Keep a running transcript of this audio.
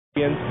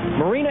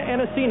Marina,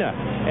 Anissina,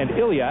 and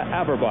Ilia,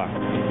 Averbukh.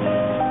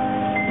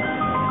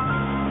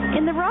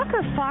 In the rocker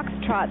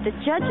foxtrot, the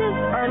judges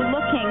are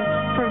looking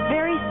for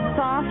very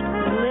soft,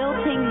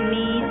 lilting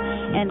knees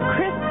and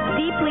crisp,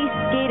 deeply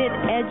skated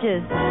edges.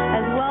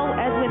 As well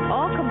as with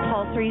all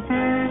compulsories,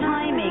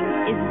 timing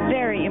is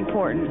very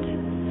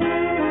important.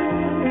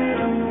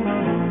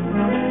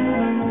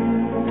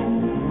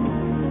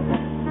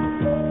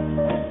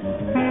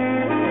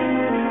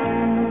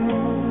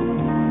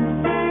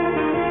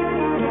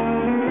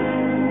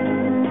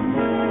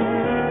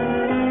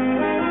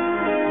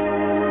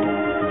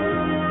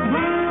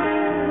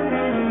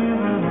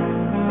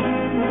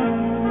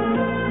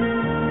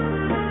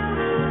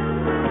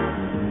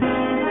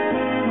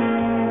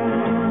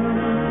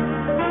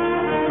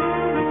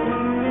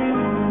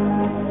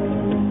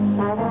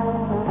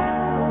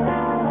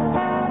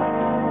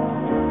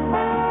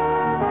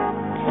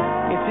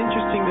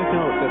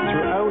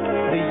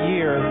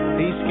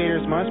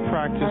 Must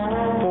practice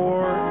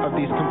 4 of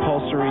these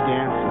compulsory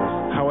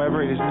dances.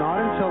 However, it is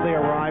not until they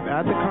arrive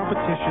at the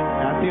competition,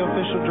 at the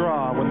official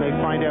draw, when they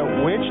find out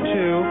which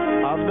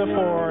 2 of the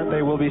 4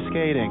 they will be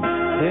skating.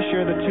 This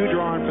year, the 2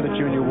 drawn for the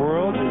Junior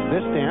World is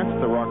this dance,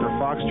 the rocker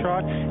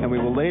foxtrot, and we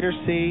will later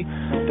see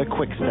the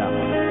quick step.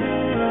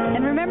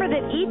 And remember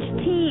that each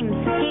team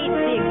skates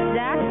the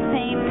exact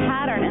same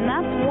pattern, and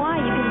that's why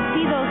you can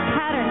see those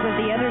patterns of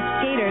the other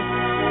skaters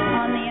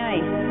on the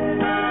ice.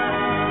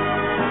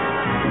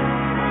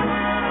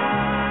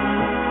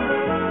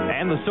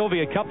 And the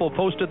Soviet couple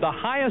posted the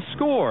highest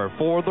score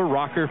for the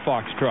rocker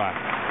foxtrot.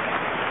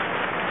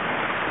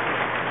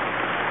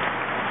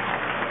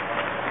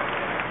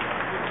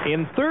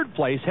 In third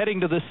place, heading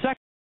to the second